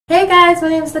Hey guys, my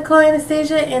name is Nicole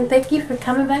Anastasia and thank you for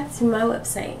coming back to my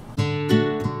website.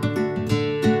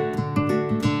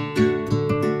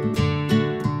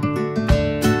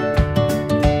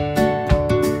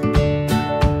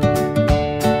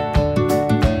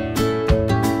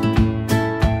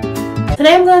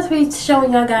 Today I'm going to be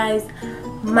showing y'all guys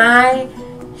my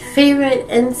favorite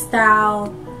in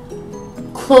style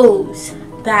clothes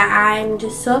that I'm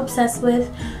just so obsessed with.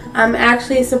 I'm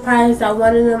actually surprised that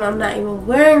one of them I'm not even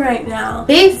wearing right now.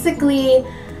 Basically,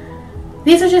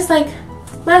 these are just like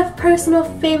my personal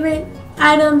favorite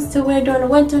items to wear during the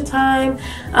winter time.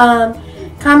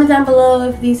 Comment down below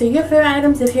if these are your favorite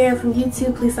items. If you're here from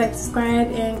YouTube, please like,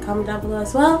 subscribe, and comment down below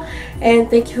as well. And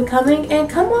thank you for coming, and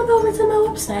come on over to my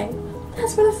website.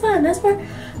 That's for the fun. That's where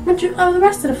the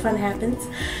rest of the fun happens.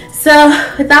 So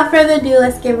without further ado,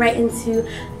 let's get right into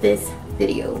this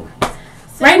video.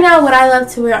 Right now, what I love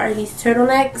to wear are these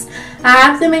turtlenecks. I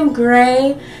have them in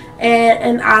gray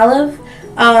and olive.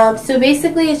 So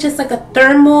basically, it's just like a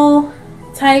thermal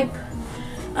type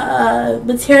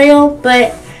material,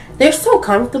 but they're so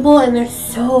comfortable and they're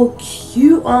so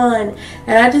cute on.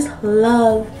 And I just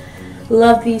love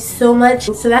these so much.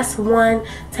 So that's one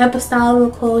type of style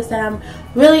of clothes that I'm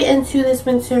really into this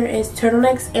winter is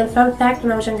turtlenecks. And fun fact,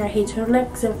 when I was younger I hate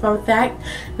turtlenecks, and fun fact,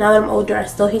 now that I'm older I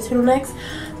still hate turtlenecks,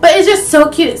 but it's just so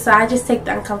cute, so I just take the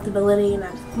uncomfortability.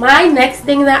 And my next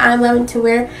thing that I'm loving to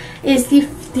wear is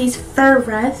these fur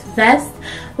vests.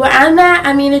 Where I'm at,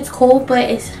 I mean, it's cold,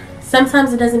 but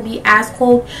sometimes it doesn't be as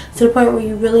cold to the point where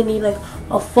you really need like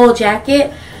a full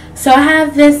jacket. So I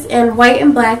have this in white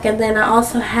and black, and then I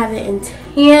also have it in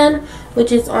tan,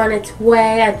 which is on its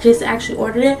way. I just actually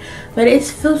ordered it, but it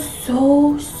feels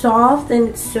so soft and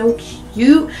it's so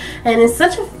cute, and it's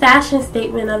such a fashion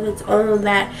statement of its own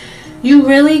that you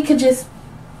really could just,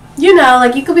 you know,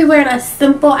 like you could be wearing a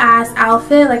simple ass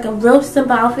outfit, like a real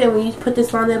simple outfit, and when you put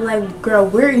this on, they're like, girl,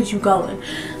 where is you going?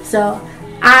 So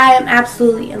I am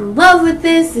absolutely in love with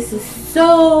this. This is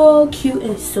so cute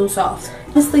and so soft.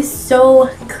 Honestly, so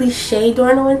cliche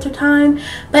during the winter time,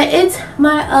 but it's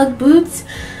my Ugg boots.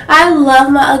 I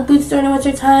love my Ugg boots during the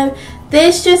winter time.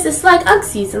 It's like Ugg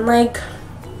season. Like,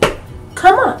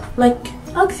 come on, like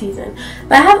Ugg season.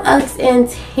 But I have Uggs in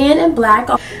tan and black.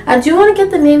 I do want to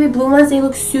get the navy blue ones. They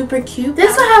look super cute.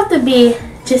 This will have to be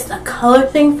just a color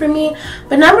thing for me.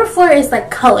 But number 4 is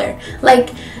like color.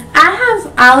 Like, I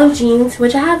have olive jeans,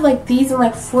 which I have like these in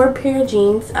like 4 pair of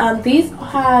jeans.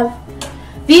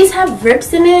 These have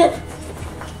rips in it,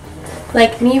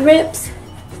 like knee rips.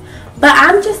 But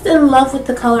I'm just in love with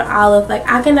the color olive. Like,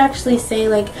 I can actually say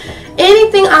like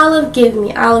anything olive, give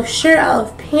me. Olive shirt,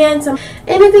 olive pants,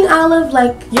 anything olive.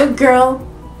 Like, your girl,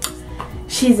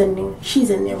 she's in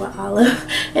there with olive.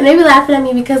 And they be laughing at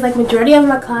me because like majority of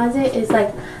my closet is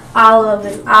like olive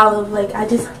and olive. Like, I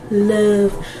just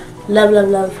love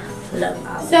olive.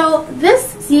 So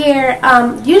this year,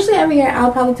 usually every year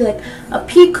I'll probably do like a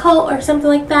pea coat or something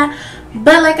like that.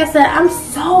 But like I said, I'm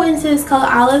so into this color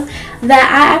olive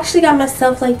that I actually got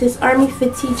myself like this army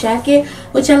fatigue jacket,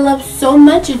 which I love so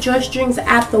much. It drawstrings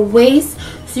at the waist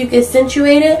so you can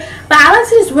accentuate it. But I like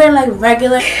to just wear like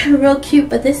regular, real cute.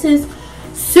 But this is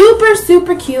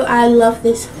super cute. I love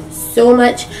this so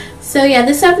much. So yeah,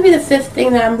 this has to be the 5th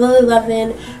thing that I'm really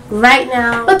loving right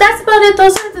now. But that's about it.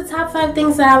 Those are the top 5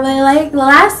 things that I really like. The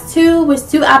last 2 was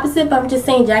too opposite, but I'm just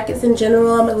saying jackets in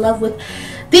general. I'm in love with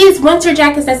these winter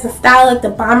jackets that's in style, like the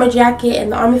bomber jacket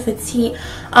and the army fatigue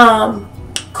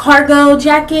cargo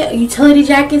jacket, utility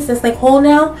jackets that's like whole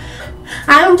now.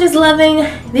 I'm just loving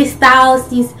these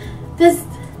styles.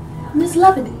 I'm just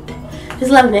loving it.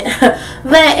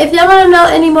 But if y'all want to know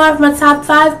any more of my top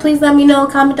 5, please let me know.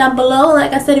 Comment down below.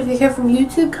 Like I said, if you're here from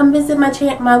YouTube, come visit my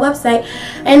website.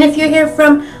 And if you're here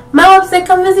from my website,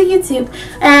 come visit YouTube.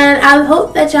 And I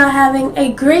hope that y'all having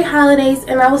a great holidays,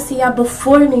 and I will see y'all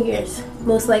before New Year's,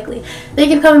 most likely.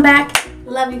 Thank you for coming back.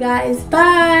 Love you guys.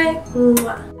 Bye.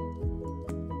 Mwah.